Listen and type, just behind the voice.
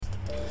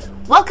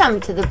Welcome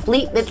to the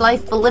Bleep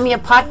Midlife Bulimia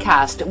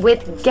podcast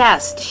with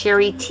guest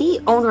Sherry T,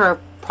 owner of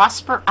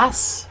Prosper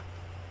Us.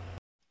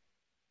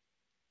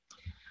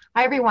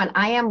 Hi everyone,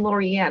 I am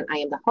Lorianne. I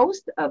am the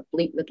host of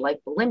Bleep Midlife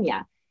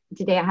Bulimia.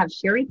 Today I have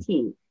Sherry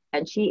T,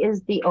 and she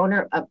is the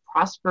owner of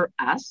Prosper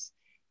Us.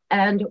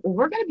 And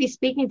we're going to be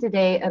speaking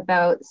today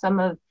about some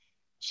of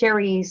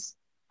Sherry's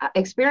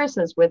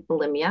experiences with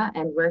bulimia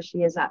and where she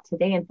is at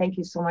today. And thank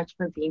you so much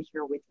for being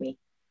here with me.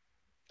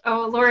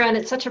 Oh, Lorianne,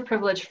 it's such a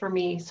privilege for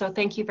me. So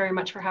thank you very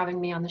much for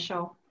having me on the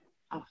show.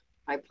 Oh,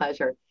 my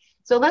pleasure.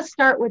 So let's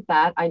start with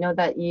that. I know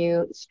that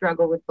you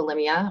struggle with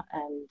bulimia,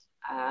 and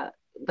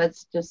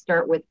let's just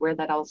start with where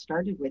that all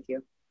started with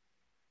you.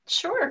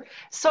 Sure.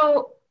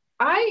 So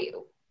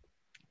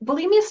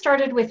bulimia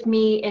started with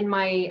me in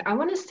my, I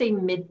want to say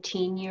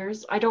mid-teen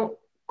years. I don't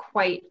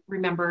quite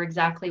remember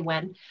exactly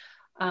when,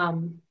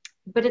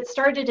 but it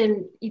started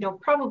in,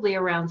 probably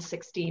around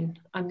 16,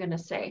 I'm going to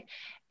say.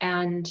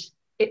 And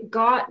it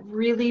got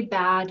really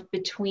bad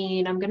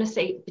between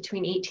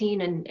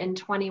 18 and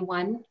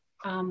 21.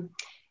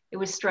 It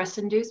was stress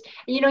induced.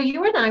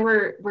 You and I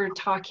were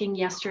talking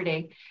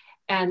yesterday,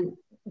 and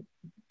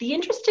the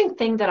interesting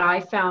thing that I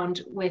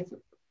found with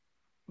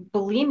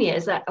bulimia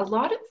is that a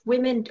lot of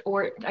women,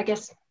 or I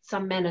guess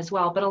some men as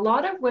well, but a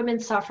lot of women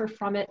suffer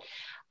from it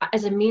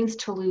as a means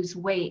to lose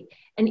weight.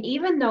 And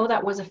even though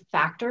that was a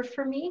factor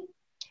for me,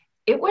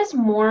 it was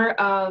more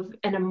of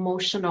an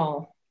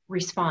emotional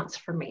response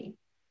for me.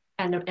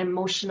 An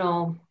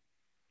emotional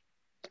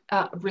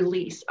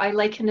release. I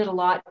liken it a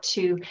lot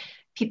to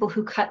people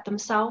who cut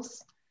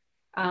themselves,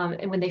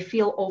 and when they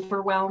feel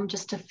overwhelmed,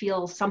 just to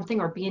feel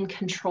something or be in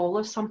control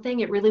of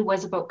something. It really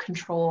was about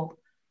control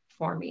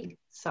for me.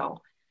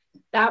 So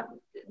that's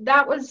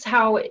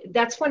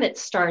when it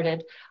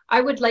started. I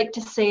would like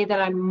to say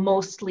that I'm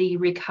mostly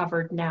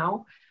recovered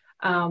now.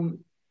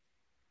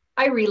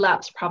 I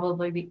relapse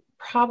probably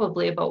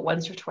about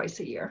once or twice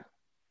a year.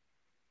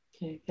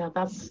 Okay, yeah,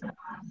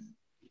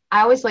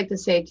 I always like to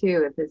say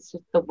too, if it's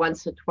just the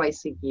once or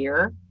twice a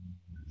year,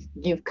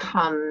 you've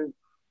come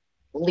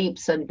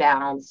leaps and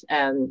bounds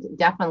and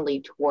definitely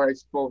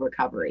towards full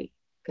recovery,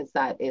 because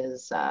that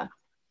is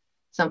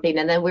something.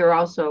 And then we were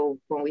also,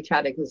 when we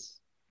chatted,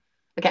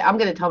 I'm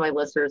going to tell my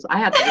listeners, I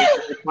had to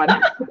do this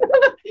one.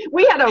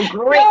 We had a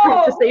great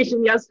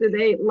conversation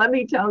yesterday. Let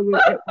me tell you,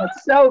 it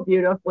was so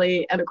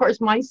beautifully. And of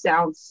course, my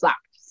sound sucked.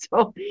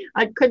 So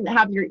I couldn't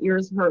have your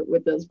ears hurt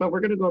with this, but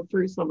we're going to go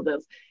through some of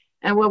this.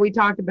 And what we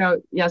talked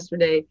about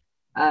yesterday,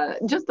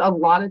 just a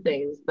lot of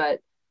things, but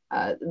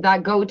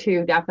that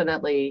go-to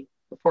definitely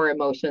for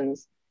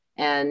emotions,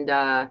 and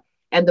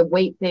the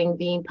weight thing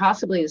being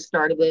possibly the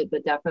start of it,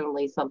 but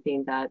definitely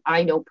something that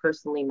I know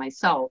personally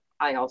myself.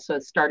 I also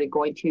started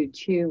going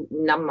to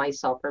numb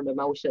myself from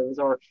emotions,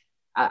 or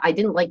I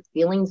didn't like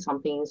feeling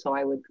something, so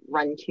I would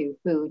run to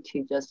food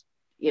to just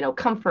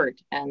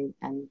comfort and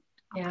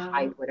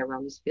hide whatever I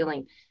was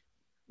feeling.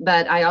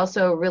 But I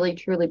also really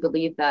truly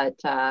believe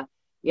that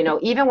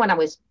even when I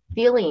was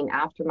feeling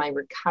after my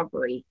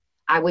recovery,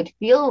 I would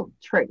feel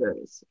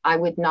triggers. I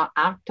would not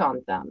act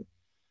on them.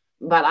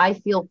 But I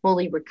feel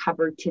fully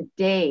recovered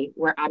today,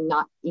 where I'm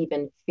not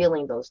even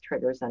feeling those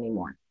triggers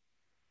anymore,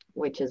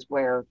 which is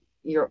where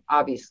you're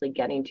obviously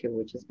getting to,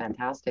 which is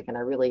fantastic. And I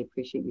really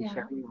appreciate you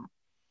sharing that.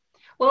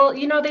 Well,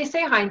 they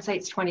say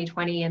hindsight's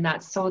 20/20, and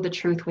that's so the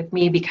truth with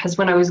me, because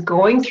when I was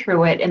going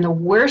through it and the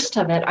worst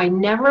of it, I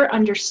never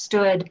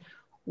understood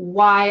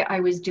why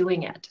I was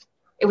doing it.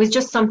 It was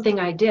just something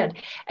I did.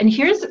 And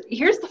here's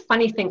the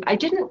funny thing. I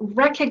didn't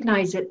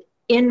recognize it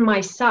in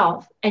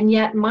myself. And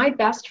yet my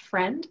best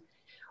friend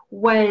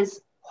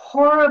was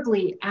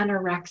horribly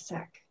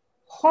anorexic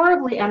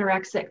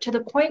to the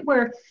point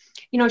where,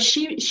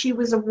 she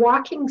was a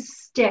walking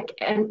stick,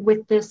 and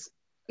with this,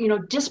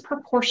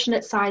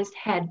 disproportionate sized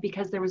head,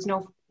 because there was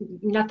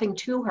nothing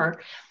to her.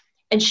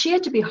 And she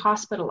had to be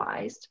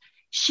hospitalized.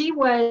 She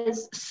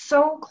was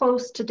so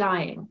close to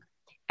dying.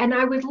 And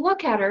I would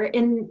look at her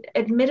in,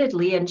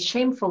 admittedly and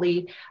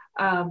shamefully,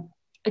 a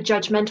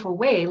judgmental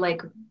way,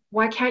 like,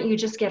 why can't you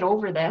just get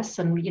over this?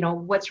 And,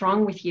 what's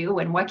wrong with you?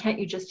 And why can't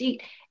you just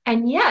eat?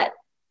 And yet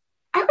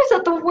I was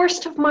at the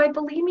worst of my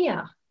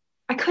bulimia.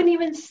 I couldn't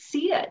even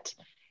see it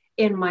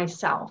in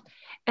myself.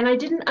 And I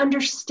didn't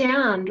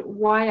understand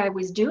why I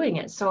was doing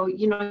it. So,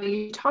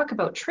 you talk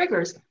about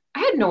triggers. I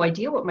had no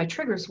idea what my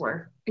triggers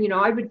were.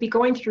 I would be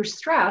going through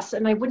stress,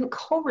 and I wouldn't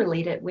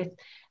correlate it with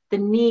the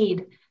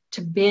need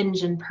to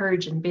binge and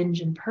purge and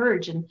binge and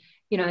purge. And,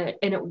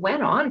 and it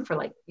went on for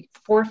like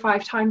 4 or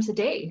 5 times a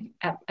day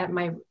at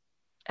my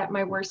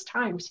worst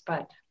times,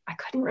 but I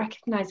couldn't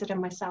recognize it in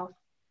myself.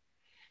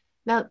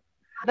 Now,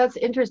 that's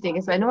interesting,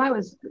 because I know I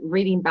was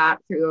reading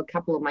back through a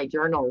couple of my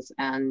journals,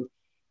 and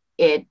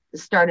it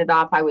started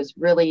off, I was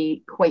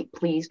really quite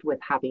pleased with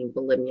having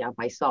bulimia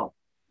myself,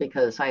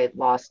 because I had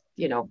lost,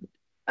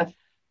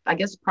 I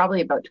guess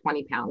probably about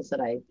 20 pounds that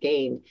I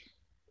gained.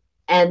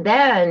 And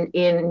then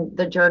in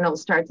the journal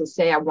start to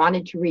say, I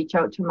wanted to reach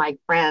out to my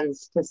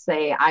friends to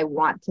say, I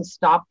want to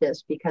stop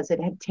this because it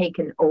had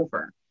taken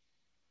over.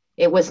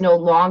 It was no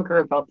longer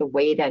about the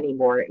weight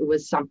anymore. It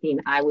was something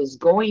I was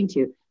going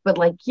to. But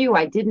like you,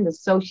 I didn't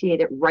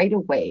associate it right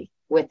away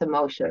with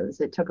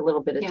emotions. It took a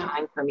little bit of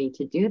time for me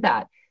to do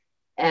that.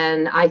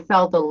 And I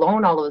felt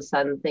alone all of a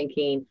sudden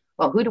thinking,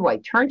 well, who do I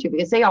turn to?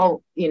 Because they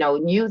all,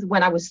 knew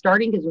when I was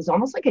starting, because it was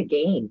almost like a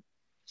game,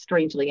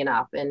 strangely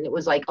enough. And it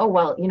was like, oh,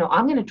 well,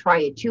 I'm going to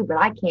try it too, but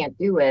I can't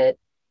do it.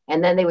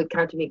 And then they would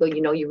come to me, go,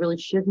 you really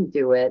shouldn't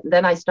do it. And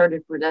then I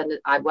started pretending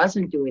I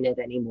wasn't doing it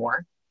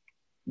anymore,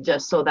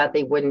 just so that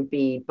they wouldn't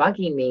be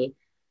bugging me.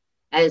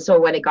 And so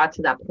when it got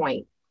to that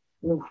point,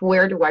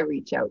 where do I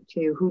reach out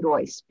to? Who do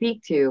I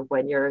speak to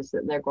when you're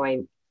sitting there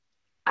going,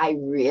 I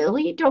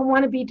really don't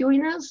want to be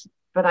doing this,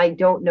 but I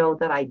don't know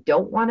that I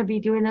don't want to be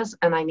doing this,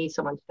 and I need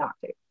someone to talk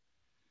to.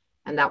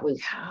 And that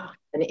was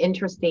an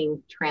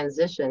interesting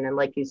transition. And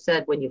like you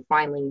said, when you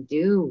finally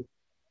do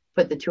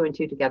put the two and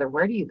two together,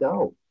 where do you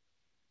go?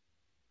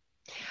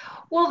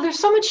 Well, there's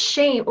so much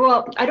shame.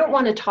 Well, I don't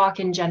want to talk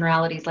in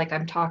generalities like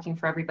I'm talking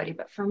for everybody,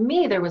 but for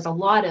me, there was a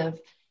lot of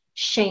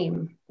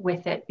shame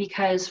with it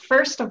because,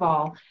 first of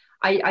all,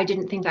 I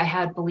didn't think I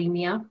had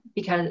bulimia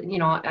because,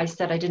 I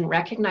said I didn't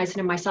recognize it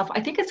in myself. I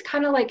think it's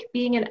kind of like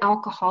being an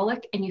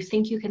alcoholic and you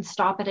think you can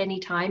stop at any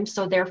time.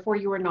 So therefore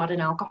you are not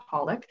an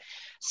alcoholic.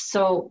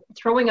 So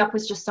throwing up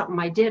was just something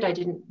I did. I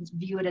didn't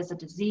view it as a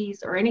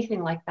disease or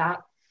anything like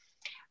that.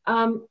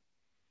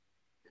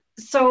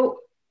 So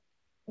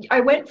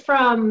I went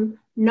from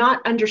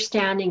not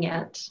understanding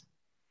it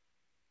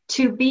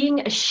to being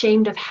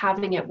ashamed of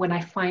having it when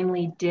I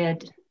finally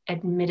did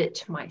admit it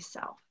to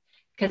myself.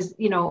 Because,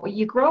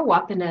 you grow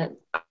up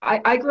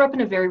I grew up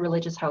in a very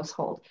religious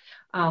household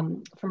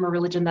from a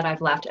religion that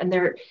I've left. And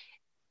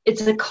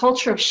it's a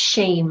culture of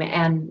shame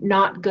and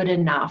not good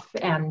enough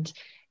and,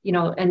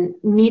 and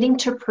needing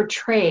to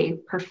portray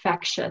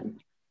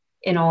perfection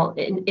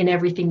in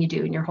everything you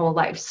do in your whole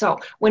life. So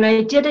when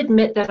I did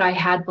admit that I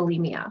had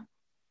bulimia,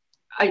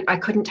 I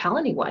couldn't tell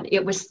anyone.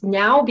 It was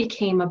now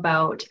became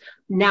about,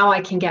 now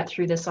I can get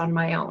through this on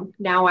my own.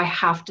 Now I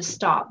have to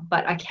stop,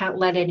 but I can't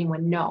let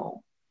anyone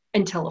know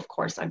until, of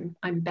course,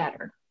 I'm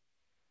better.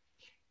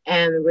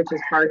 And which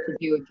is hard to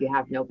do if you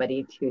have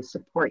nobody to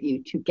support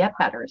you to get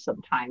better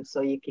sometimes.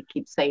 So you could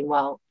keep saying,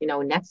 well,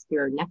 next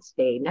year, next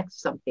day, next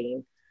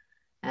something.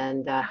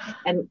 And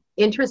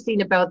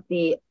interesting about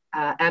the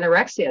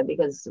anorexia,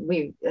 because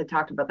we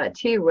talked about that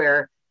too,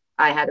 where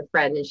I had a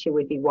friend and she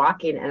would be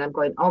walking and I'm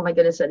going, oh my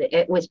goodness. And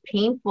it was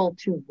painful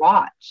to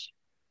watch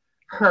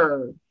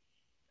her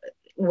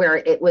where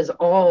it was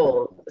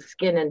all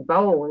skin and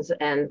bones.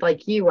 And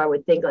like you, I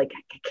would think like,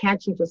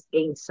 can't you just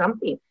gain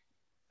something?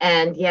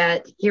 And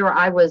yet here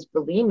I was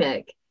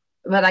bulimic,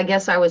 but I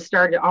guess I was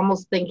started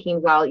almost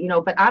thinking, well,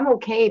 but I'm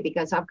okay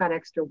because I've got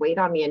extra weight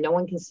on me and no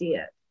one can see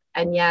it.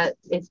 And yet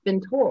it's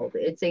been told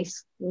it's a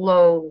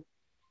slow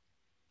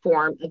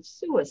form of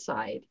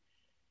suicide.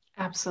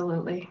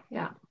 Absolutely.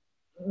 Yeah.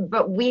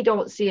 But we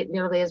don't see it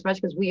nearly as much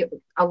because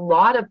a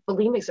lot of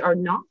bulimics are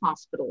not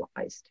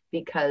hospitalized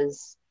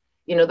because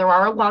there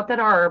are a lot that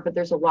are, but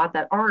there's a lot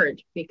that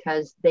aren't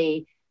because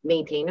they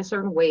maintain a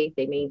certain weight.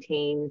 They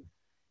maintain,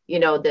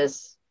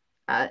 this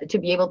to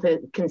be able to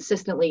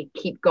consistently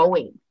keep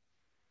going.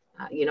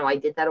 I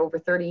did that over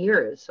 30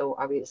 years. So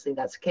obviously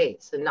that's the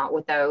case, and not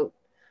without,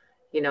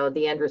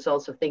 the end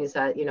results of things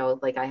that,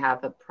 like I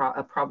have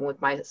a problem with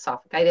my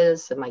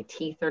esophagitis and my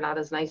teeth are not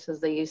as nice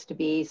as they used to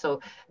be. So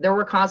there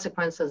were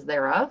consequences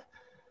thereof.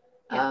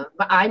 Yeah.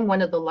 But I'm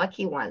one of the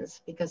lucky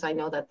ones because I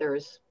know that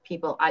there's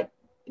people,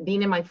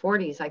 being in my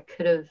 40s, I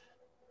could have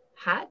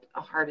had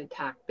a heart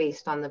attack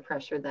based on the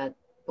pressure that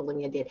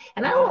bulimia did.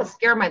 And I don't want to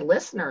scare my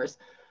listeners,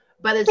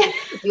 but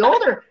it's the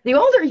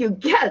older you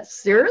get,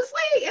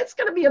 seriously, it's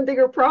going to be a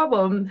bigger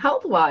problem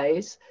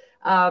health-wise.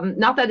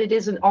 Not that it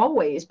isn't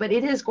always, but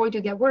it is going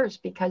to get worse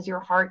because your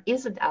heart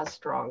isn't as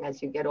strong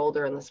as you get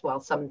older. Unless, well,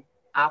 some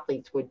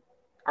athletes would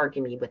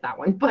argue me with that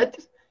one, but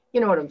you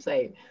know what I'm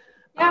saying.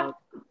 Yeah,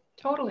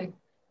 totally.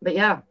 But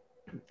yeah,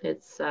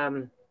 it's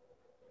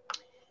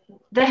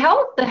the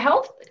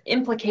health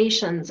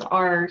implications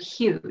are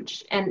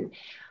huge. And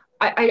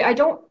I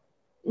don't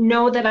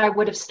know that I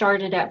would have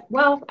started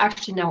well,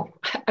 actually, no,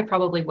 I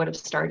probably would have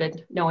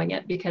started knowing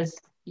it because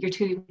you're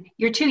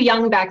too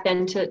young back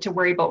then to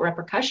worry about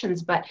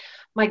repercussions. But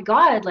my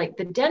God, like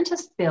the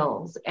dentist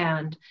bills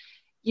and,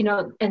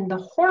 and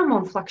the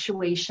hormone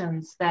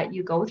fluctuations that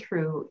you go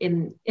through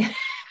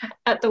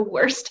at the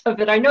worst of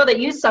it. I know that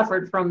you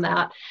suffered from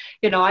that.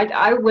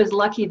 I was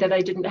lucky that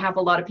I didn't have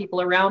a lot of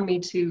people around me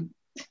to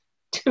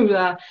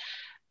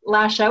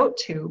lash out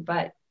to,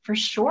 but for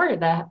sure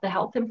the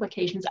health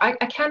implications, I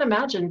can't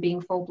imagine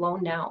being full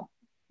blown now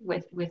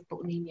with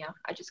bulimia.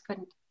 I just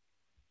couldn't.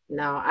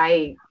 No,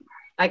 I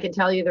can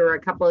tell you there were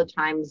a couple of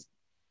times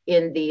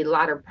in the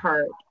latter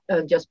part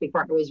of just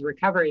before I was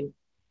recovering,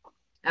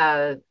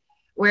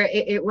 where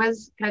it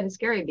was kind of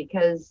scary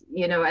because,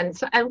 and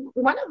so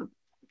one of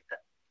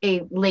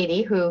a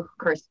lady who, of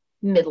course,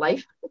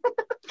 midlife.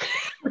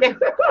 Okay,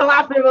 a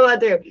lot of people that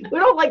do. We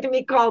don't like to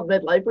be called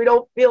midlife. We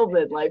don't feel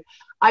midlife.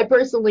 I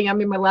personally, I'm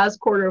in my last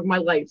quarter of my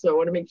life, so I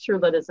want to make sure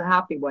that it's a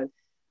happy one.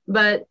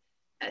 But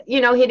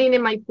hitting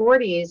in my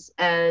 40s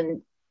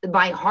and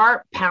my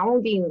heart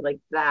pounding like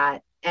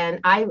that. And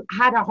I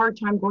had a hard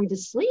time going to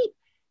sleep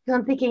because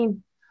I'm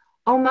thinking,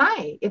 oh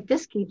my, if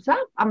this keeps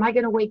up, am I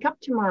going to wake up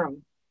tomorrow?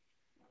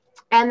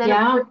 And then,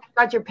 of course, you've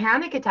got your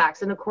panic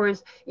attacks. And of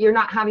course, you're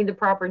not having the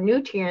proper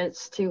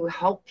nutrients to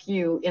help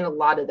you in a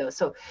lot of those.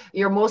 So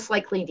you're most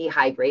likely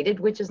dehydrated,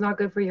 which is not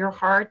good for your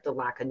heart, the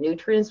lack of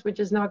nutrients, which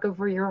is not good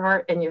for your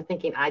heart. And you're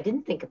thinking, I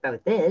didn't think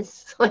about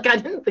this. Like, I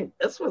didn't think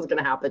this was going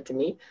to happen to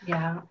me.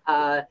 Yeah.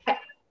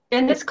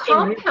 And it's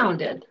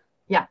compounded.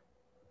 Yeah.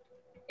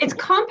 It's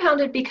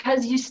compounded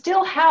because you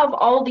still have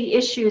all the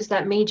issues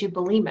that made you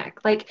bulimic.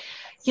 Like,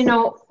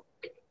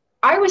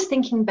 I was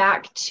thinking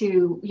back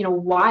to,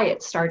 why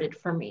it started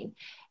for me.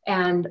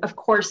 And of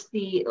course,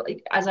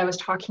 as I was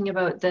talking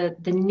about the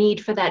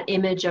need for that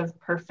image of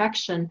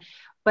perfection,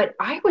 but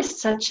I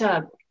was such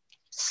a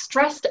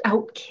stressed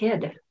out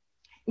kid.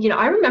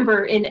 I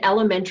remember in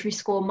elementary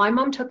school, my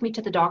mom took me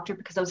to the doctor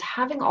because I was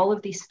having all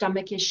of these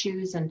stomach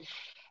issues, and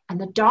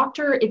the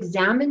doctor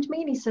examined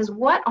me and he says,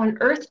 what on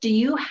earth do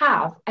you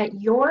have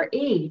at your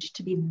age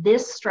to be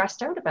this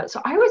stressed out about? So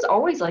I was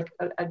always like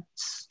a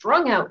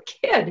strung out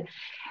kid.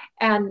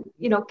 And,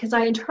 because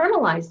I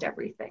internalized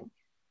everything.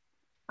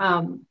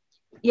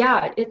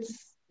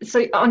 It's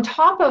so on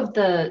top of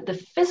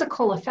the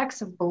physical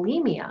effects of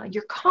bulimia,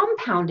 you're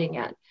compounding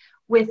it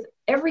with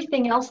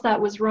everything else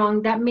that was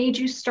wrong that made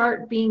you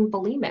start being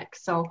bulimic.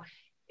 So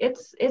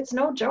it's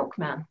no joke,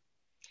 man.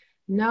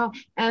 No.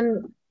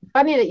 And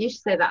funny that you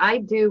should say that. I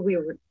keep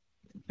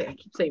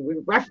saying we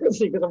were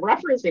referencing because I'm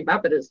referencing,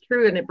 but it's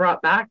true. And it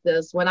brought back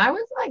this when I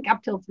was like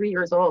up till 3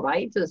 years old.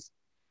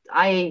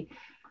 I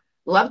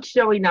loved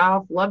showing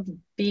off, loved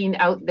being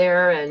out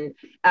there, and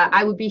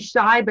I would be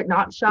shy but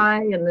not shy.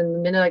 And then the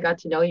minute I got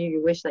to know you,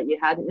 you wish that you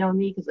hadn't known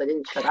me because I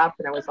didn't shut up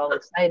and I was all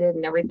excited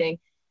and everything.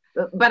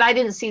 But I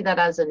didn't see that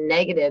as a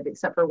negative,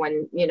 except for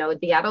when,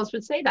 the adults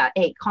would say that,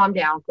 hey, calm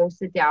down, go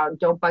sit down,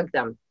 don't bug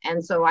them.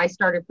 And so I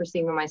started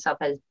perceiving myself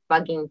as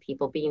bugging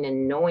people, being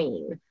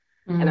annoying.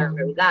 And I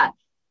remember that.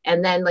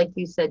 And then, like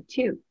you said,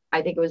 too,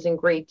 I think it was in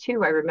grade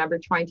 2, I remember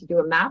trying to do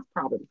a math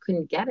problem,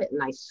 couldn't get it.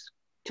 And I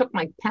took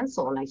my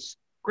pencil and I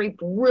scraped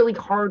really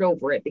hard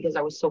over it because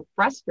I was so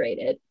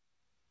frustrated.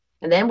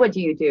 And then what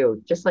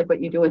do? Just like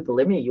what you do with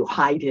bulimia, you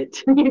hide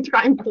it. You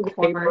try and pull the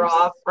paper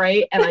off,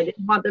 right? And I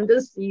didn't want them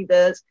to see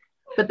this.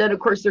 But then, of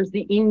course, there's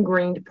the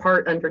ingrained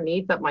part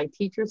underneath that my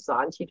teacher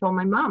saw, and she told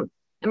my mom.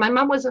 And my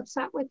mom was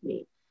upset with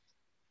me.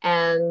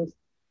 And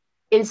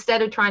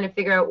instead of trying to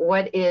figure out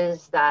what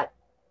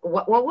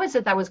was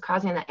it that was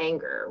causing the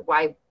anger?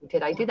 Why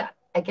did I do that?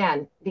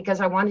 Again, because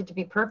I wanted to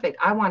be perfect.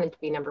 I wanted to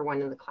be number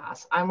 1 in the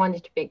class. I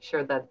wanted to make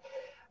sure that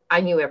I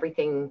knew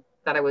everything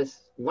that I was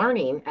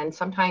learning, and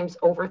sometimes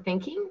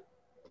overthinking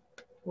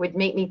would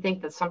make me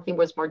think that something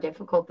was more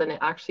difficult than it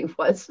actually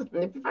was,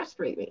 and it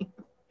frustrated me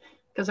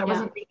because I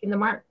wasn't making the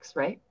marks,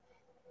 right?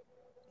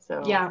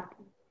 So yeah,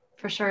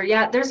 for sure.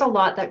 Yeah, there's a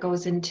lot that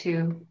goes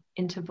into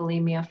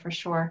bulimia for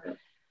sure.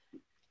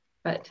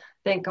 But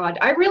thank God.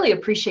 I really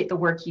appreciate the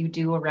work you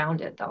do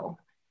around it, though.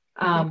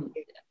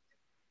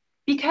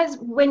 Because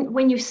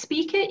when you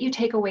speak it, you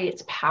take away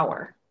its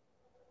power.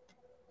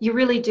 You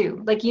really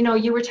do. Like,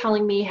 you were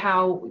telling me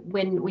how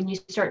when you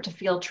start to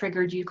feel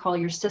triggered, you call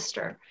your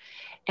sister,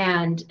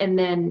 and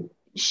then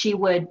she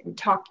would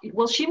talk.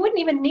 Well, she wouldn't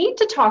even need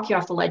to talk you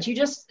off the ledge. You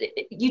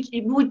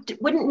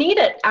wouldn't need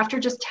it after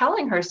just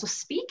telling her. So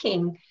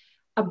speaking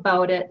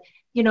about it,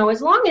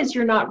 as long as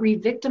you're not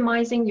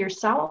re-victimizing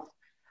yourself,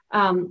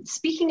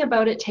 speaking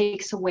about it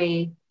takes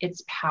away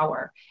its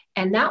power.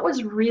 And that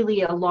was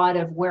really a lot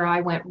of where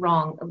I went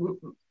wrong.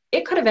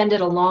 It could have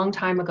ended a long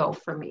time ago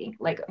for me,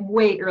 like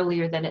way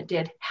earlier than it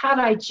did, had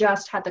I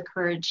just had the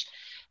courage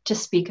to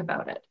speak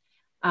about it.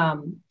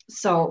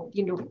 So,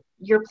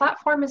 your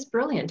platform is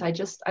brilliant.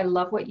 I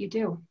love what you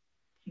do.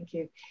 Thank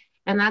you.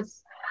 And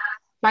that's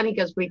funny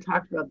because we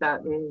talked about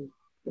that, and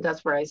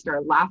that's where I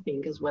started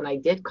laughing, because when I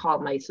did call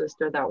my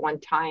sister that one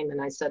time and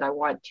I said, I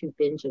want to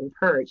binge and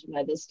purge. And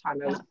by this time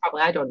I was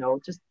probably, I don't know,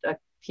 just a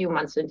few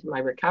months into my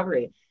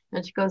recovery.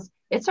 And she goes,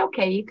 it's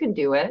okay, you can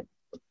do it.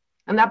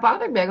 And that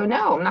bothered me. I go,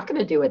 no, I'm not going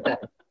to do it then,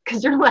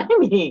 because you're letting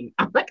me.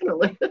 I'm not going to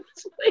let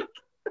this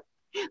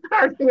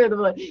argument of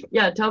like,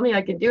 yeah, tell me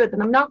I can do it,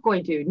 then I'm not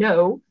going to.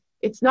 No,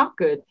 it's not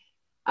good.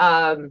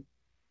 And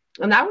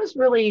that was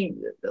really,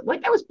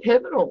 like, that was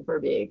pivotal for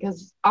me,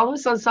 because all of a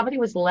sudden somebody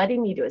was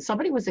letting me do it.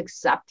 Somebody was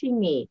accepting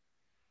me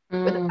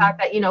with the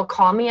fact that,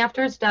 call me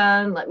after it's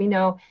done, let me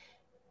know.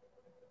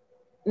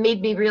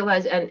 Made me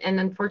realize, and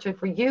unfortunately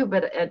for you,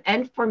 but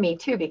and for me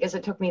too, because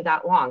it took me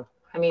that long.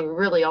 I mean,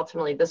 really,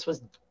 ultimately, this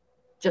was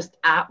just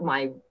at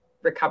my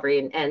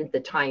recovery and the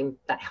time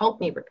that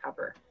helped me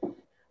recover.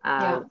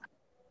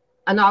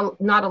 And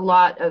not a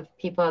lot of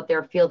people out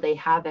there feel they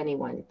have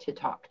anyone to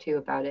talk to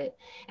about it.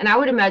 And I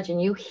would imagine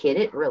you hid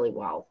it really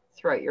well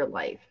throughout your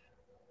life.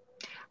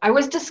 I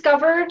was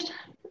discovered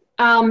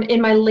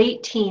in my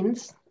late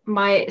teens.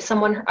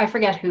 Someone, I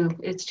forget who,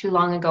 it's too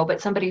long ago,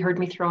 but somebody heard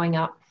me throwing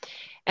up.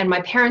 And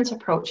my parents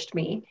approached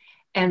me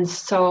And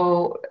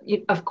so,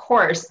 of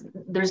course,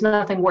 there's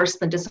nothing worse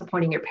than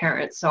disappointing your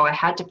parents. So I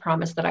had to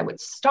promise that I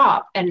would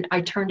stop. And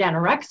I turned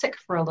anorexic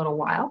for a little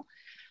while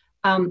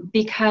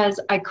because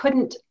I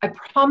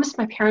promised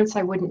my parents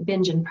I wouldn't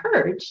binge and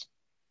purge.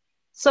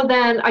 So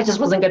then I just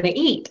wasn't going to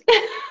eat.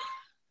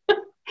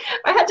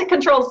 I had to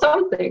control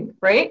something,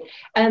 right?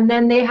 And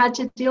then they had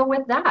to deal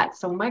with that.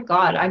 So my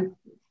God,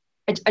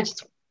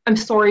 I'm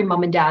sorry,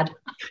 mom and dad.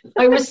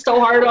 I was so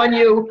hard on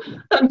you.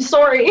 I'm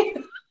sorry.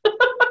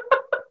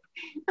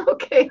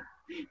 Okay.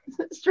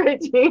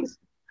 Straight James.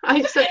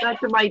 I said that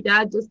to my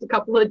dad just a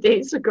couple of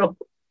days ago.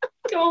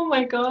 Oh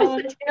my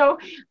God. Said,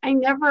 I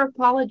never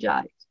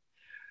apologized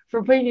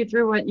for putting you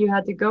through what you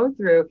had to go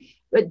through.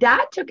 But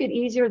dad took it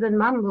easier than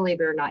mom, believe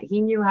it or not.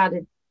 He knew how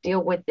to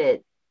deal with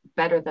it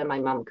better than my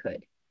mom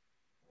could.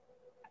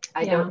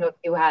 I don't know if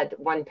you had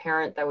one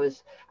parent that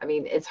was, I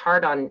mean, it's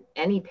hard on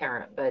any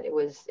parent, but it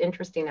was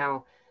interesting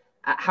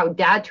how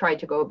dad tried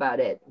to go about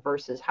it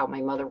versus how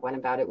my mother went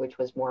about it, which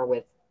was more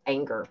with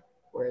anger,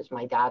 whereas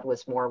my dad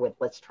was more with,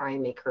 let's try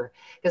and make her,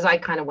 because I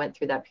kind of went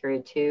through that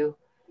period too,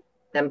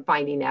 them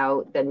finding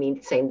out, then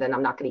me saying, then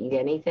I'm not going to eat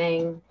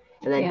anything.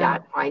 And then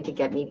dad trying to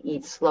get me to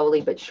eat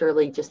slowly, but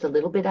surely just a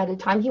little bit at a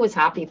time. He was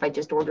happy if I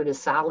just ordered a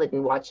salad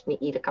and watched me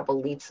eat a couple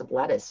leaves of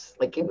lettuce.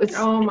 Like it was.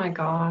 Oh my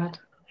God.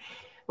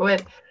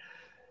 With,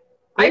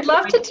 I'd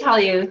love to tell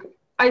you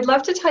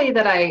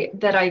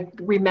that I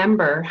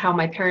remember how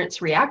my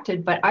parents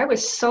reacted, but I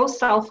was so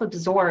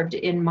self-absorbed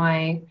in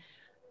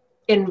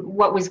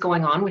what was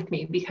going on with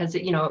me because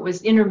it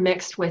was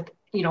intermixed with,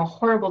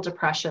 horrible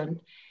depression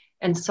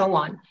and so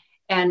on.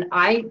 And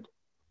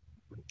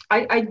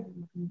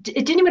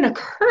it didn't even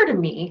occur to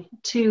me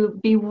to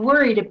be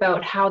worried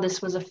about how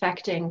this was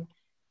affecting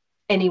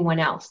anyone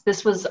else.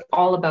 This was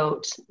all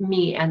about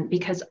me, and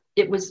because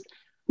it was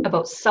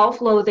about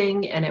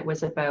self-loathing and it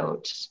was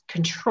about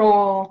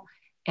control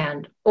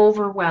and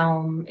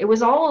overwhelm. It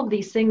was all of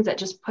these things that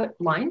just put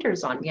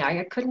blinders on me.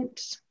 I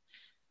couldn't,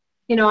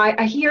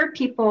 I hear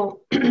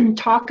people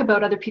talk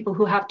about other people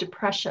who have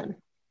depression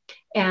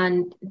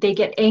and they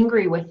get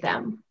angry with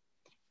them.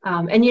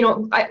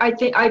 I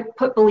think I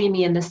put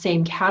bulimia in the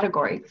same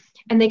category,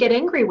 and they get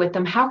angry with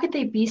them. How could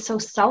they be so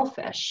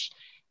selfish?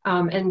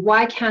 And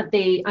why can't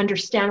they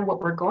understand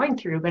what we're going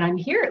through? But I'm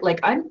here,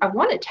 I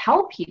want to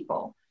tell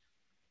people,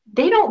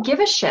 they don't give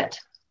a shit.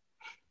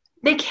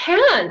 They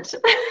can't.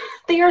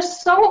 They are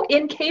so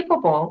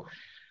incapable.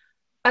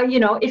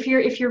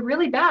 If you're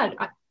really bad,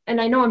 and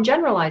I know I'm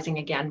generalizing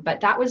again, but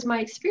that was my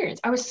experience.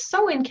 I was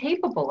so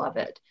incapable of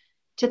it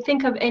to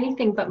think of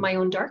anything but my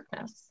own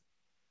darkness.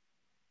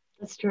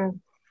 That's true.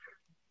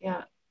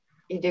 Yeah,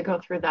 you did go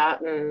through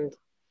that, and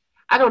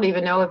I don't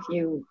even know if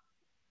you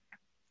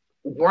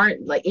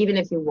weren't even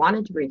if you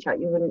wanted to reach out,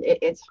 you wouldn't.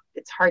 It's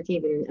hard to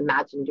even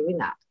imagine doing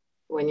that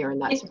when you're in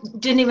that. It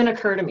didn't even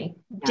occur to me.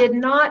 Yeah. Did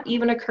not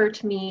even occur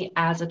to me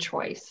as a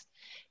choice.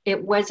 It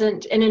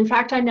wasn't, and in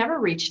fact, I never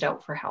reached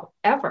out for help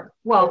ever.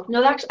 Well,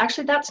 no,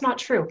 that's not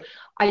true.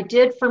 I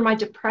did, for my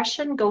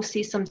depression, go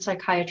see some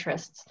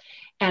psychiatrists,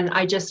 and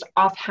I just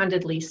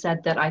offhandedly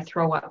said that I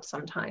throw up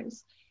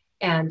sometimes.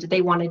 And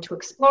they wanted to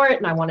explore it,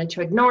 and I wanted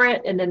to ignore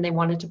it. And then they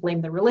wanted to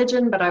blame the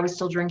religion, but I was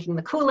still drinking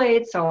the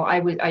Kool-Aid. So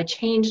I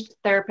changed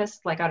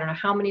therapists, I don't know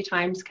how many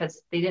times, because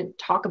they didn't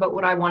talk about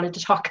what I wanted to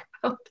talk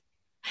about.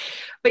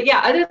 But yeah,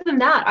 other than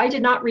that, I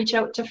did not reach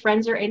out to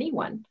friends or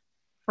anyone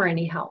for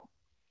any help.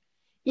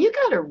 You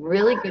got a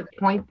really good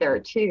point there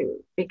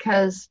too,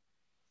 because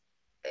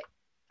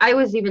I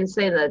was even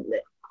saying that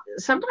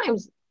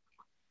sometimes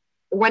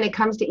when it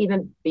comes to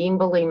even being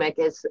bulimic,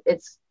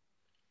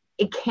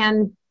 it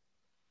can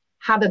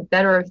have a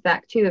better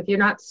effect too if you're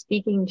not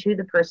speaking to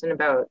the person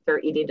about their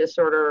eating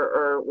disorder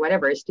or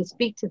whatever. Is to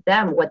speak to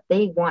them what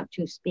they want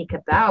to speak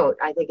about.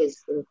 I think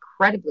is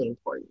incredibly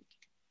important.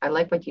 I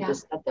like what you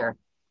just said there.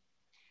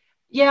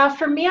 Yeah,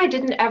 for me, I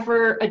didn't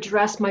ever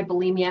address my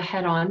bulimia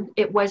head on.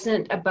 It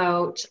wasn't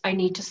about, I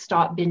need to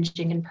stop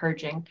binging and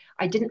purging.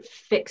 I didn't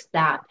fix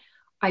that.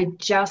 I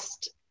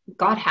just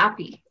got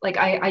happy.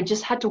 I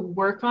just had to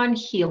work on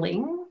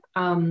healing,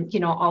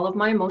 all of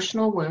my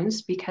emotional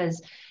wounds,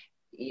 because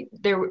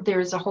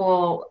there's a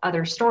whole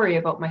other story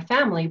about my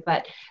family.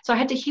 But so I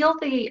had to heal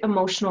the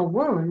emotional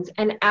wounds.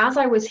 And as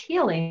I was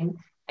healing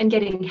and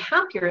getting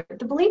happier,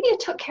 the bulimia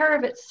took care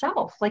of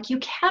itself. You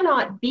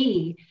cannot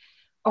be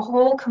a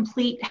whole,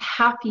 complete,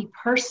 happy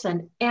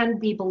person and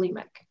be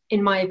bulimic,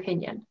 in my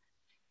opinion.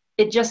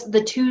 It just,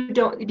 the two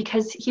don't,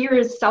 because here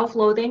is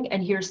self-loathing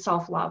and here's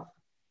self-love.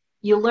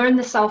 You learn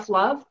the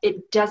self-love,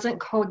 it doesn't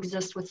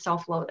coexist with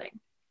self-loathing.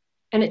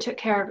 And it took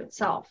care of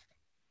itself.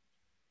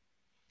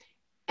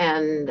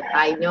 And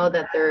I know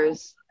that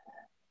there's,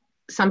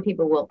 some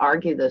people will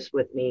argue this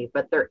with me,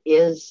 but there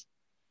is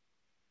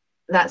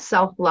that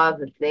self-love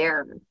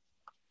there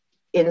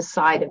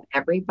inside of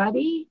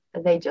everybody.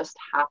 They just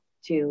have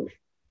to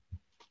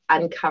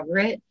uncover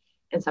it.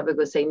 And some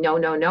people say, no,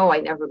 I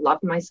never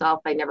loved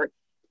myself.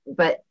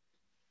 But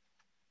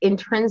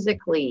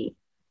intrinsically,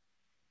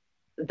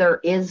 there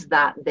is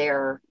that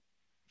there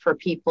for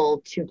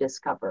people to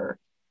discover,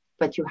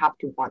 but you have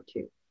to want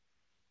to.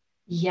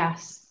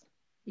 Yes.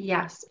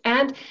 Yes.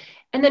 And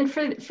then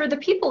for the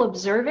people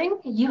observing,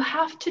 you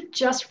have to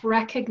just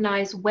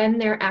recognize when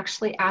they're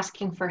actually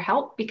asking for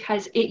help,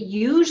 because it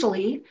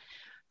usually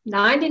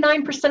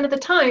 99% of the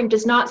time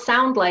does not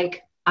sound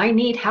like I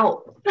need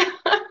help.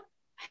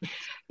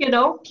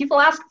 People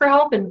ask for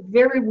help in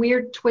very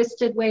weird,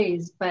 twisted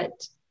ways,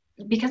 but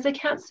because they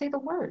can't say the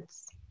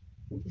words.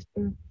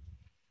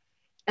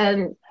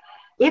 And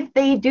if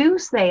they do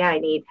say I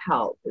need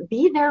help,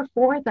 be there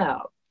for them.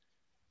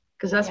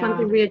 Because that's one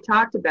thing we had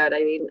talked about. I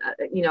mean,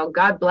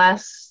 God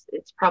bless.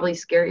 It's probably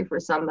scary for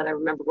some, but I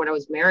remember when I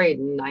was married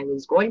and I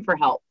was going for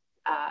help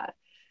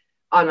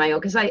on my own,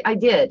 because I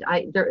did.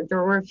 There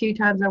were a few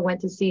times I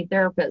went to see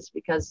therapists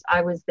because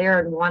I was there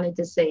and wanted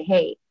to say,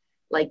 hey,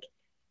 like,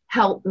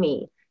 help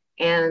me.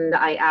 And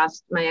I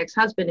asked my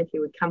ex-husband if he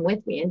would come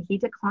with me, and he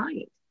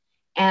declined.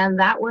 And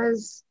that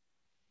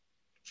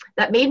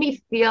made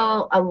me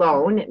feel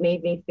alone. It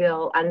made me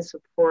feel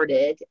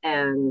unsupported.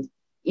 And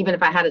even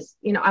if I had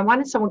I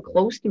wanted someone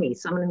close to me,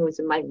 someone who was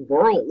in my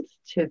world,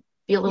 to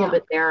be a little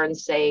bit there and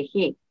say,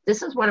 hey,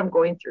 this is what I'm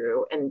going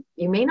through. And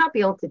you may not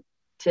be able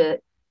to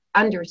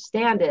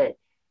understand it,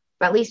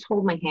 but at least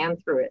hold my hand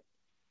through it.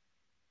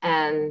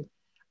 And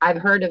I've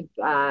heard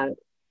of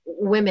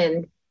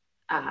women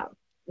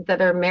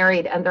that are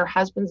married and their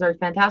husbands are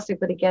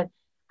fantastic. But again,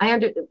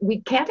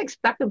 we can't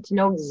expect them to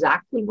know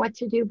exactly what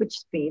to do, but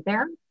just be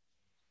there.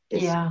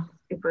 It's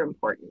super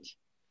important.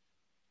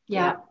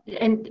 Yeah.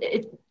 And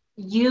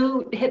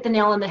you hit the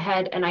nail on the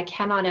head, and I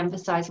cannot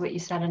emphasize what you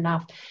said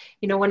enough.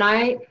 When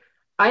I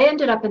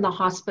ended up in the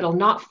hospital,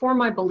 not for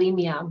my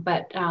bulimia,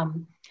 but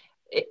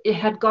it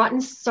had gotten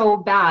so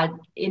bad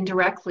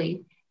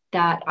indirectly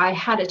that I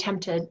had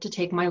attempted to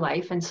take my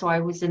life. And so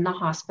I was in the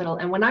hospital.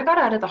 And when I got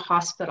out of the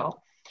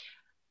hospital,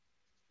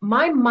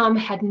 my mom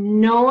had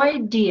no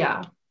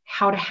idea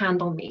how to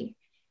handle me,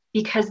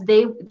 because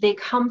they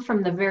come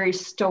from the very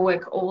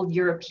stoic old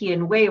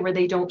European way where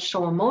they don't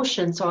show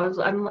emotion. So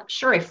I'm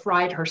sure I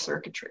fried her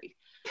circuitry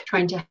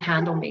trying to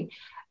handle me.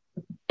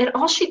 And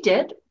all she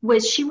did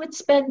was she would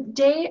spend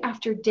day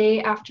after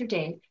day after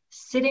day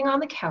sitting on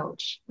the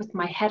couch with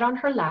my head on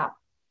her lap,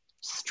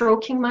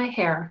 stroking my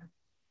hair,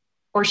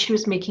 or she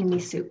was making me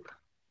soup.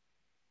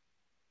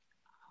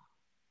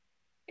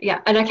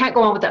 Yeah, and I can't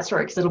go on with that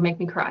story because it'll make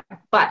me cry.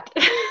 But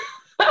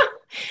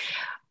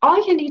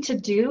all you need to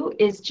do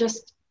is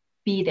just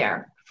be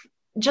there.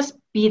 Just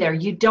be there.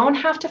 You don't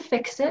have to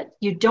fix it.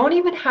 You don't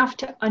even have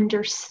to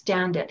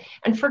understand it.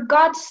 And for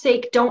God's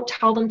sake, don't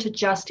tell them to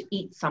just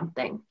eat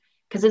something,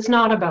 because it's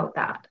not about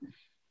that.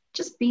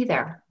 Just be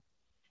there.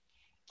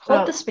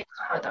 Hold the space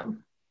for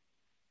them.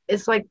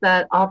 It's like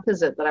that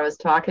opposite that I was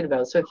talking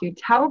about. So if you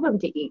tell them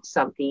to eat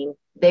something,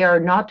 they are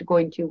not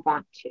going to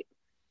want to.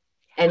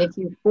 And if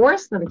you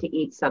force them to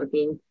eat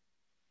something,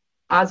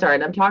 odds are,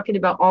 and I'm talking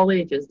about all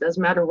ages,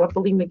 doesn't matter what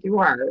bulimic you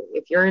are,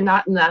 if you're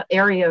not in that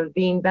area of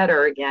being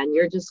better again,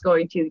 you're just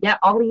going to,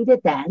 I'll eat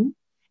it then.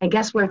 And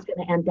guess where it's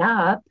going to end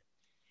up?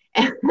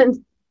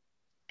 And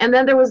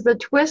then there was the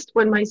twist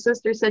when my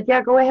sister said,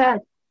 yeah, go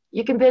ahead.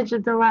 You can binge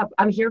and throw up.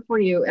 I'm here for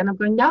you. And I'm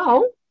going,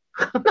 no,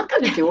 I'm not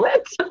going to do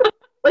it.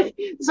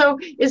 So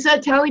is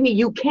that telling me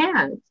you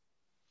can't?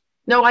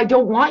 No, I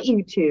don't want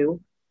you to.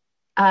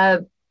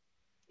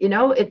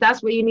 If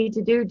that's what you need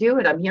to do, do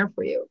it. I'm here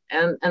for you.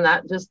 And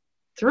that just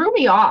threw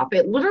me off.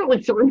 It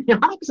literally threw me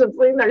off. So I'm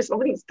sitting there,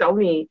 somebody's telling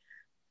me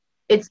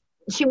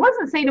she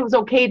wasn't saying it was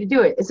okay to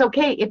do it. It's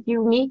okay. If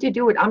you need to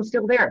do it, I'm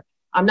still there.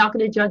 I'm not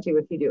going to judge you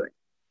if you do it.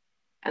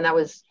 And that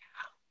was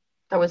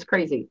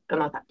crazy.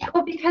 And I thought,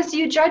 well, because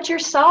you judge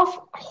yourself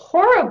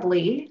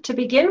horribly to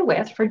begin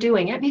with for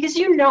doing it, because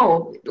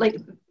like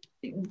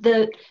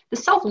the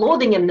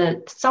self-loathing and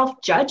the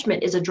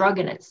self-judgment is a drug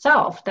in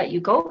itself that you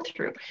go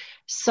through.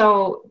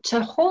 So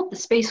to hold the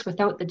space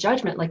without the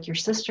judgment, like your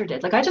sister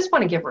did, like, I just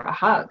want to give her a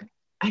hug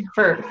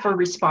for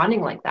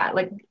responding like that.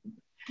 Like,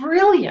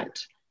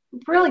 brilliant.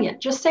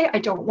 Just say, I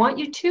don't want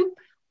you to,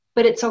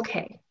 but it's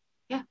okay.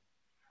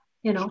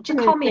 To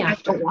call me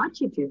after. I don't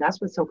want you to.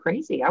 That's what's so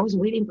crazy. I was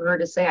waiting for her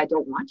to say, I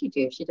don't want you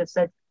to. She just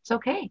said, it's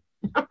okay.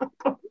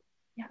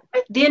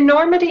 The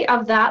enormity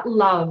of that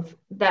love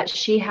that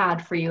she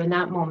had for you in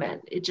that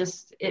moment,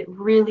 it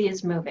really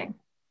is moving.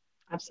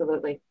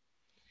 Absolutely.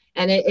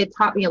 And it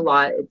taught me a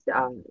lot. It's,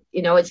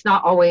 it's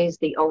not always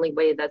the only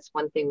way. That's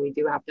one thing we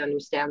do have to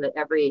understand, that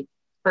every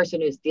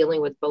person who's dealing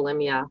with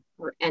bulimia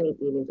or any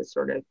eating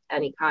disorder of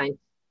any kind,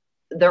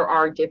 there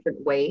are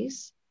different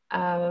ways,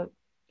 that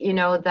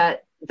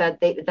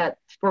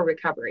for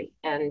recovery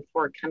and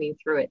for coming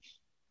through it.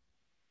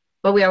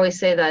 But we always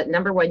say that,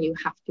 number one, you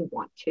have to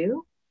want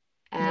to.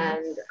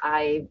 And yes.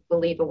 I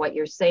believe in what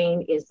you're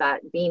saying is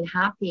that being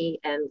happy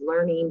and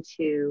learning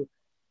to,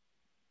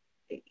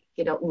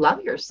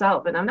 love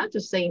yourself. And I'm not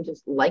just saying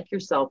just like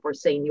yourself or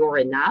saying you're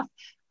enough.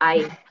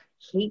 I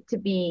hate to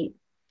be,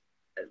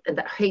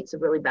 that hate's a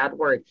really bad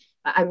word.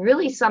 I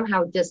really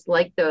somehow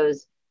dislike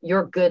those,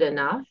 you're good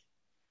enough,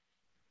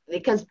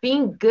 because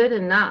being good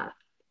enough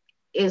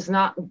is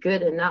not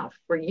good enough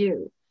for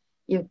you.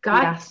 You've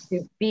got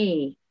to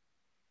be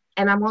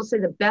and I won't say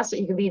the best that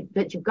you can be,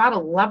 but you've got to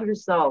love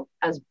yourself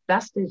as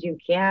best as you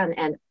can,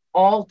 and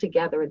all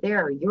together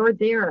there. You're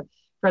there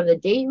from the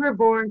day you were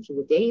born to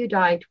the day you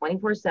die,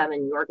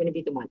 24/7. You're going to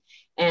be the one.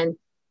 And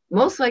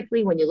most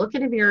likely, when you look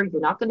in a mirror,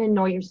 you're not going to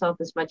annoy yourself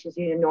as much as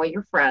you annoy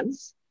your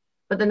friends.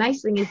 But the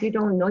nice thing is you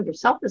don't annoy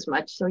yourself as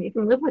much, so you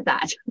can live with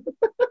that.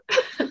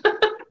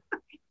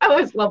 I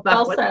always love that.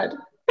 Well said.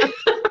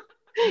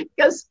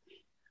 Because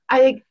I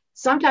think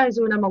sometimes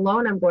when I'm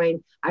alone, I'm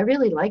going, I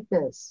really like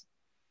this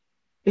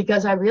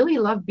because I really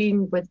love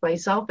being with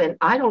myself and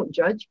I don't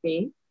judge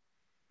me.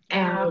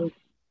 And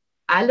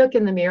I look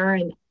in the mirror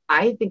and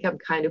I think I'm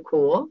kind of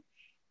cool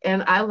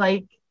and I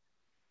like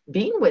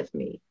being with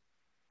me.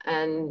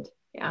 And,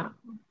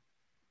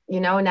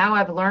 now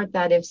I've learned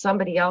that if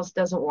somebody else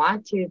doesn't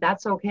want to,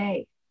 that's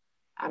okay.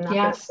 I'm not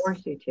going to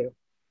force you to.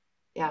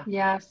 Yeah.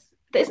 Yes.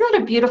 Isn't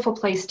that a beautiful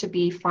place to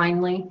be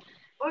finally?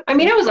 I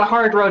mean, it was a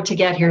hard road to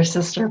get here,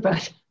 sister,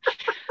 but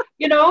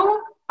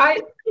I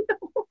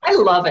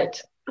love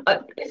it.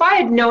 If I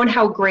had known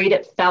how great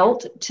it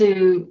felt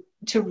to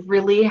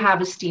really have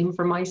esteem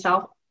for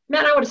myself,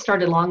 man, I would have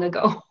started long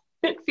ago.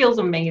 It feels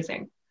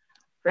amazing.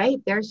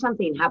 Right. There's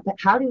something.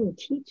 How do you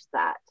teach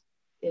that?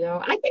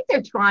 I think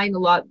they're trying a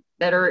lot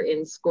better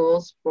in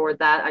schools for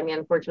that. I mean,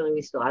 unfortunately,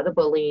 we still have the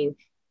bullying.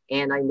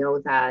 And I know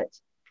that,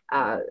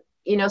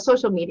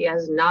 social media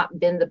has not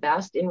been the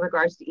best in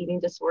regards to eating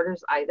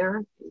disorders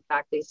either. In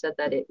fact, they said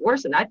that it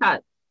worsened. I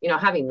thought,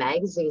 having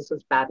magazines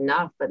was bad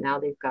enough, but now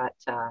they've got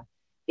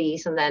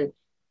these. And then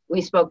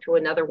we spoke to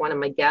another one of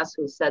my guests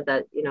who said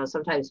that,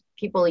 sometimes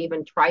people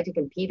even try to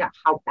compete at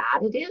how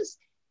bad it is.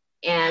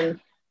 And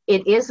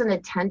it is an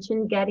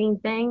attention getting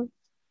thing.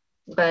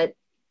 But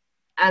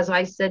as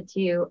I said to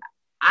you,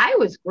 I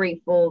was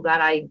grateful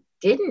that I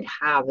didn't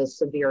have a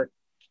severe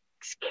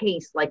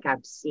case like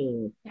I've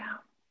seen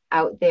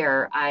out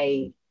there.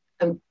 I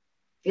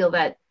feel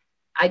that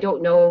I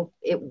don't know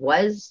if it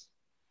was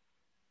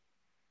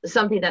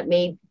something that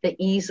made the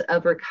ease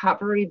of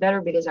recovery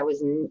better because I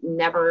was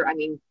never,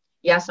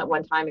 yes, at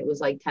one time it was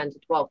like 10 to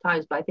 12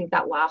 times, but I think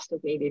that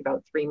lasted maybe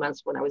about 3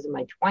 months when I was in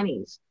my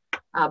 20s.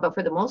 But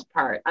for the most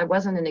part, I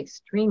wasn't an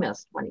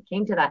extremist when it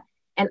came to that.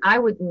 And I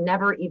would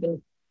never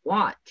even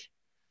want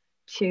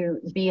to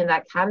be in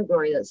that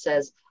category that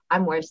says,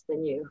 I'm worse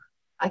than you.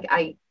 Like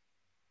I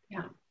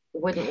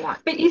wouldn't want.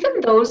 But even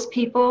those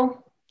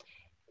people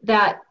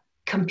that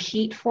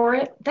compete for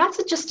it,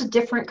 that's just a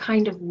different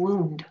kind of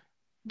wound.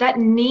 That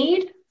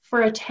need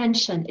for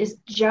attention is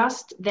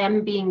just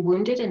them being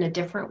wounded in a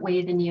different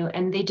way than you.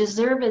 And they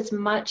deserve as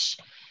much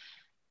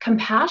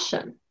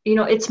compassion.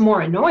 It's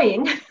more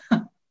annoying,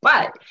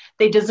 but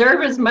they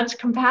deserve as much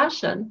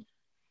compassion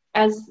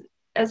as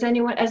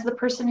anyone, as the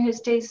person who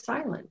stays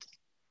silent.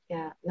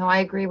 Yeah, no, I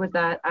agree with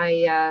that.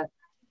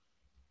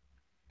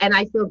 And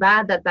I feel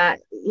bad that,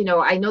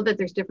 I know that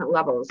there's different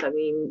levels. I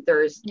mean,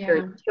 there's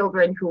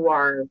children who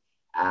are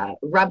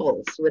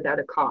rebels without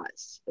a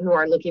cause, who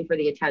are looking for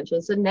the attention.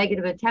 It's a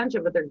negative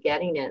attention, but they're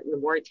getting it. And the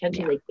more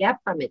attention they get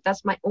from it,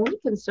 that's my only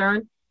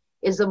concern,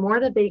 is the more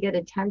that they get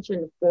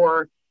attention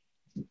for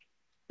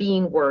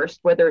being worse,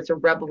 whether it's a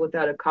rebel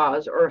without a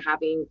cause or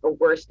having a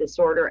worse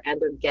disorder, and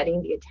they're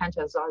getting the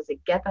attention. As long as they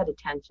get that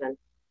attention,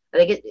 I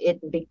think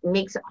it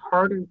makes it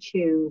harder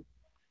to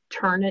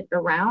turn it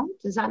around.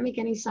 Does that make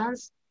any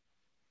sense?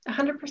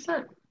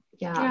 100%.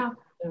 Yeah.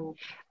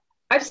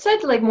 I've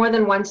said like more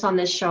than once on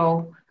this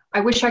show, I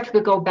wish I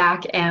could go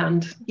back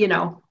and,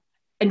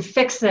 and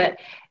fix it.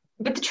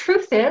 But the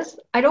truth is,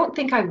 I don't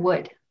think I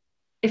would,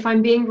 if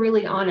I'm being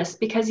really honest,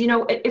 because,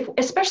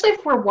 especially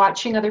if we're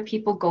watching other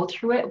people go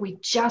through it, we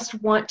just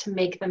want to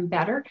make them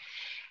better.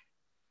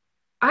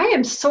 I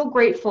am so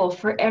grateful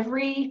for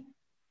every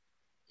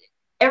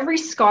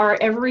scar,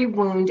 every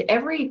wound,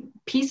 every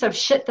piece of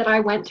shit that I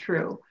went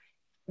through,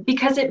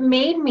 because it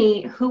made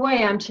me who I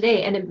am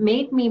today. And it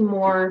made me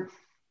more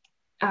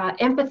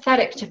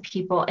empathetic to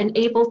people and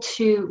able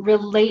to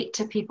relate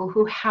to people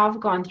who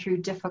have gone through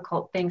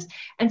difficult things.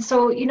 And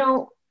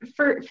so,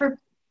 for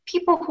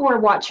people who are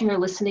watching or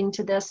listening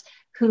to this,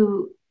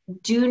 who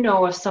do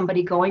know of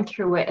somebody going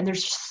through it and they're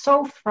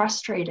so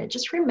frustrated,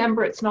 just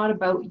remember it's not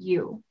about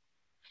you.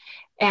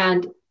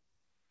 And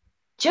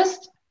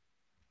just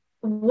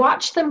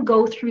watch them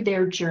go through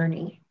their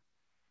journey.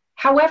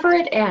 However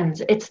it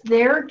ends, it's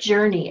their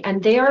journey,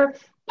 and they are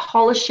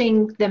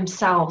polishing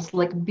themselves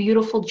like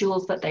beautiful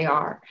jewels that they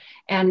are.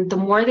 And the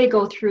more they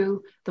go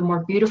through, the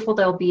more beautiful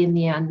they'll be in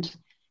the end.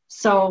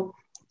 So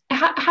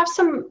have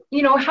some,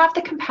 have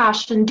the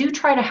compassion, do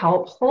try to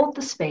help, hold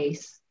the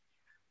space,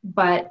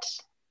 but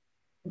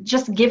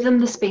just give them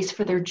the space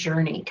for their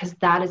journey, because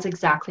that is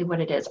exactly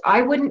what it is.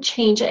 I wouldn't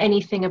change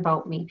anything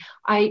about me.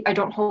 I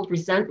don't hold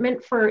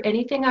resentment for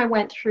anything I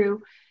went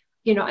through.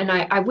 And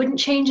I wouldn't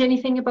change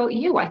anything about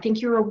you. I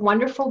think you're a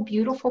wonderful,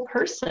 beautiful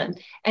person.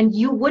 And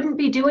you wouldn't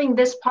be doing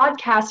this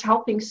podcast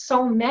helping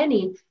so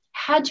many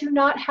had you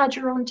not had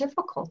your own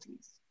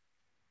difficulties.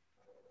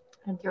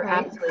 You're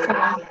absolutely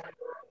right.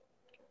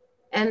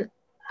 And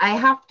I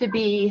have to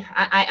be,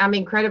 I'm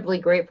incredibly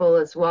grateful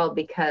as well,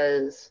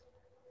 because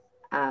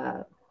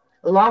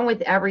along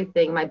with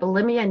everything, my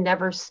bulimia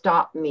never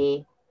stopped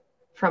me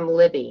from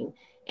living.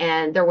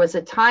 And there was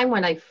a time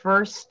when I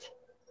first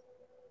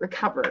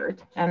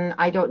recovered, and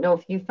I don't know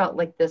if you felt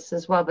like this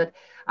as well, but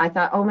I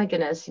thought, oh my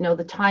goodness,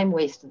 the time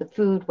wasted, the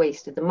food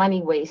wasted, the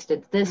money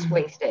wasted, this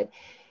wasted.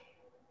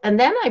 And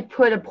then I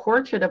put a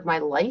portrait of my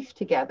life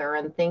together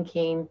and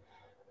thinking,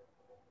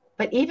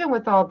 but even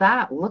with all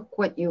that, look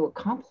what you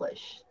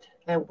accomplished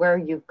and where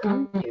you've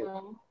come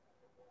to.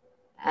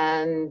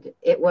 And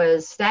it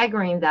was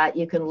staggering that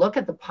you can look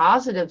at the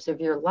positives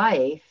of your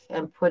life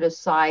and put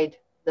aside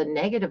the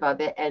negative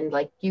of it. And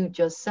like you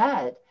just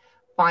said,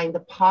 find the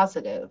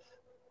positive.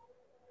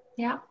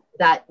 Yeah.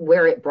 That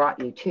where it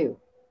brought you to.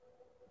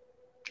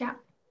 Yeah.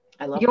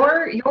 I love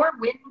your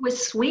win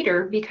was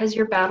sweeter because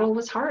your battle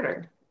was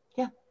harder.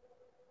 Yeah.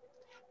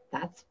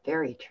 That's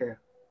very true.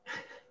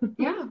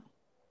 Yeah.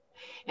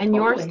 And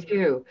totally. Yours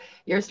too.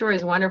 Your story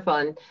is wonderful.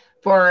 And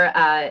for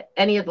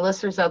any of the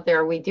listeners out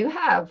there, we do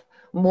have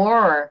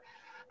more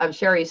of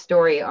Sherry's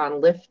story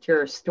on Lift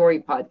Your Story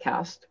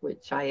podcast,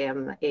 which I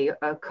am a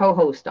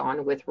co-host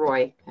on with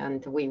Roy.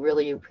 And we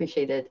really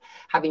appreciated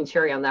having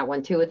Sherry on that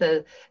one too, with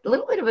a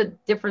little bit of a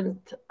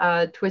different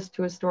twist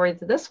to a story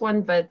to this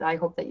one, but I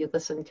hope that you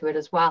listen to it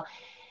as well.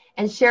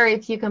 And Sherry,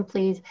 if you can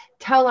please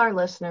tell our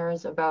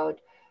listeners about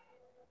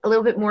a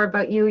little bit more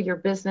about you, your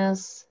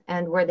business,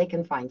 and where they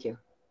can find you.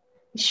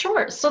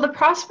 Sure. So the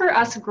Prosper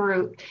Us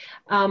group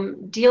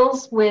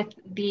deals with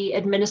the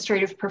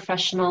administrative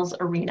professionals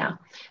arena.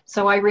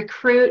 So I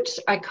recruit,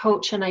 I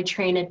coach, and I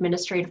train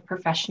administrative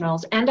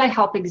professionals, and I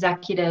help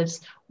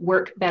executives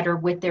work better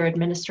with their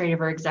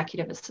administrative or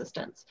executive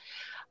assistants.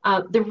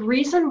 The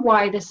reason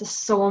why this is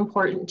so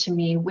important to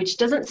me, which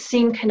doesn't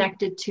seem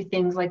connected to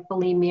things like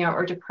bulimia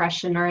or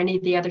depression or any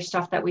of the other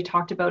stuff that we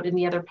talked about in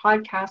the other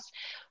podcast,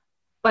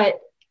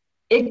 but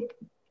it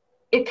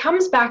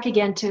comes back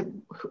again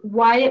to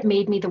why it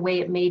made me the way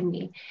it made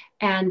me.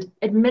 And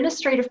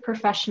administrative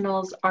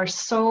professionals are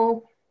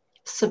so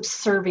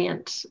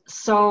subservient.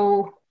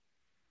 So,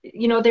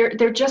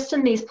 they're just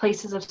in these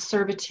places of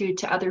servitude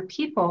to other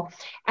people.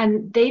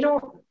 And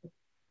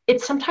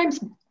it sometimes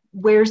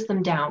wears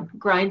them down,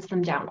 grinds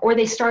them down, or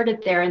they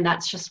started there and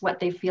that's just what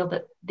they feel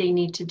that they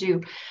need to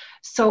do.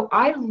 So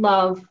I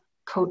love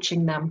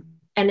coaching them.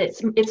 And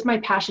it's my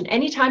passion.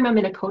 Anytime I'm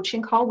in a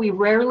coaching call, we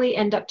rarely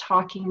end up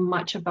talking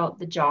much about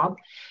the job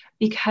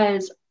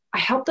because I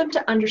help them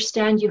to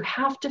understand you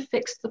have to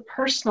fix the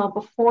personal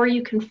before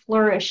you can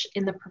flourish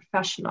in the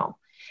professional.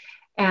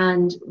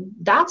 And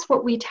that's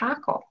what we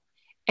tackle.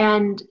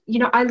 And,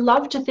 I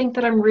love to think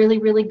that I'm really,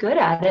 really good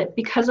at it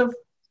because of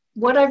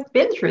what I've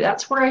been through.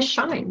 That's where I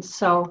shine.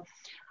 So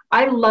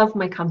I love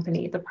my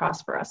company, the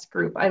Prosper Us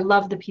Group. I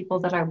love the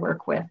people that I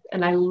work with,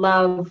 and I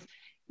love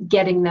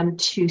getting them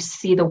to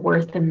see the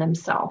worth in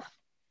themselves.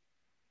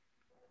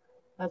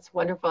 That's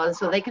wonderful. And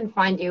so they can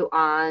find you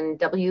on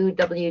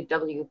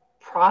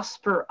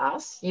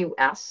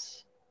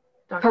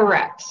www.prosperus.com.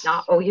 Correct.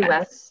 Not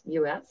O-U-S,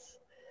 U-S.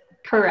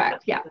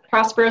 Correct. Yeah.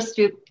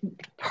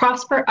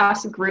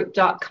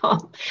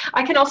 prosperusgroup.com.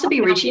 I can also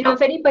be reached,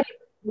 if anybody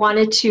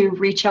wanted to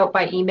reach out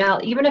by email,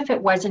 even if it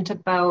wasn't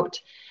about,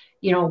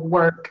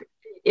 work,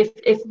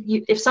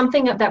 if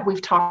something that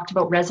we've talked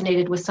about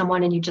resonated with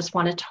someone and you just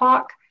want to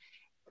talk,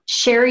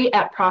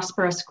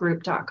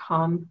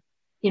 Sherry@prosperusgroup.com,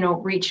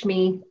 reach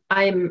me.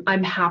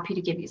 I'm happy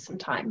to give you some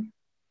time.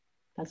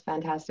 That's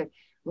fantastic.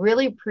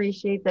 Really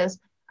appreciate this.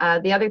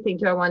 The other thing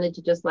too, I wanted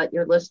to just let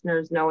your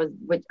listeners know,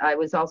 which I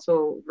was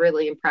also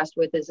really impressed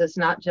with, is it's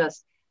not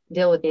just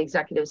deal with the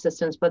executive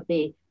assistants, but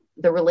the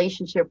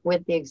relationship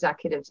with the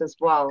executives as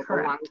well.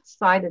 Correct.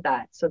 Alongside of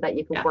that, so that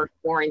you can work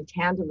more in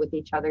tandem with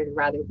each other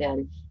rather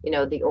than,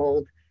 the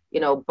old,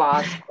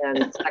 boss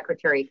and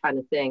secretary kind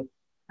of thing.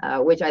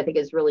 Which I think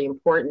is really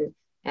important.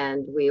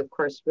 And we, of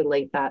course,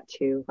 relate that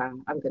to,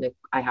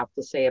 I have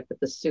to say it, but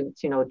the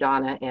suits,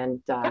 Donna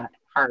and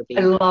Harvey.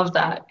 I love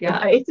that.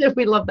 Yeah. Right?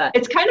 We love that.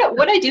 It's kind of,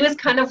 what I do is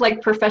kind of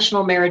like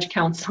professional marriage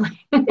counseling.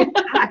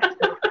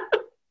 Exactly.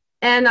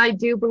 And I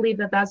do believe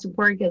that that's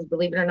important because,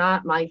 believe it or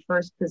not, my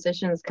first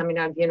positions coming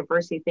out of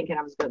university thinking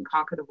I was going to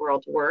conquer the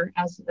world were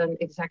as an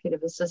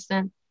executive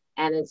assistant.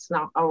 And it's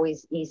not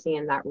always easy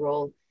in that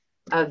role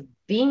of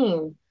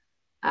being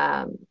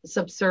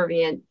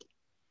subservient,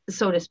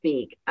 so to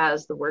speak,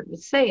 as the word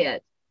would say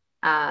it,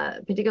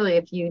 particularly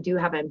if you do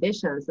have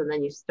ambitions and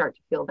then you start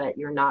to feel that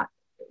you're not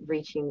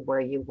reaching where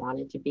you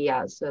wanted to be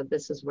at. So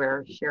this is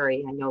where,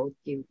 Sherry, I know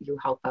you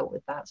help out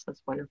with that. So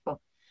that's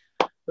wonderful.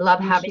 Love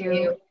having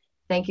you.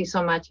 Thank you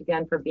so much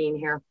again for being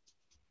here.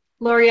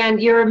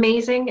 Lorianne, you're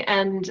amazing.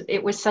 And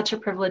it was such a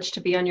privilege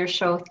to be on your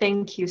show.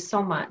 Thank you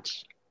so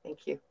much.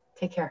 Thank you.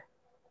 Take care.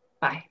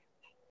 Bye.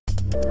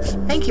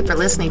 Thank you for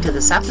listening to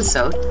this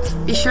episode.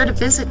 Be sure to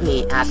visit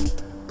me at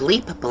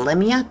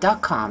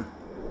bleepbulimia.com.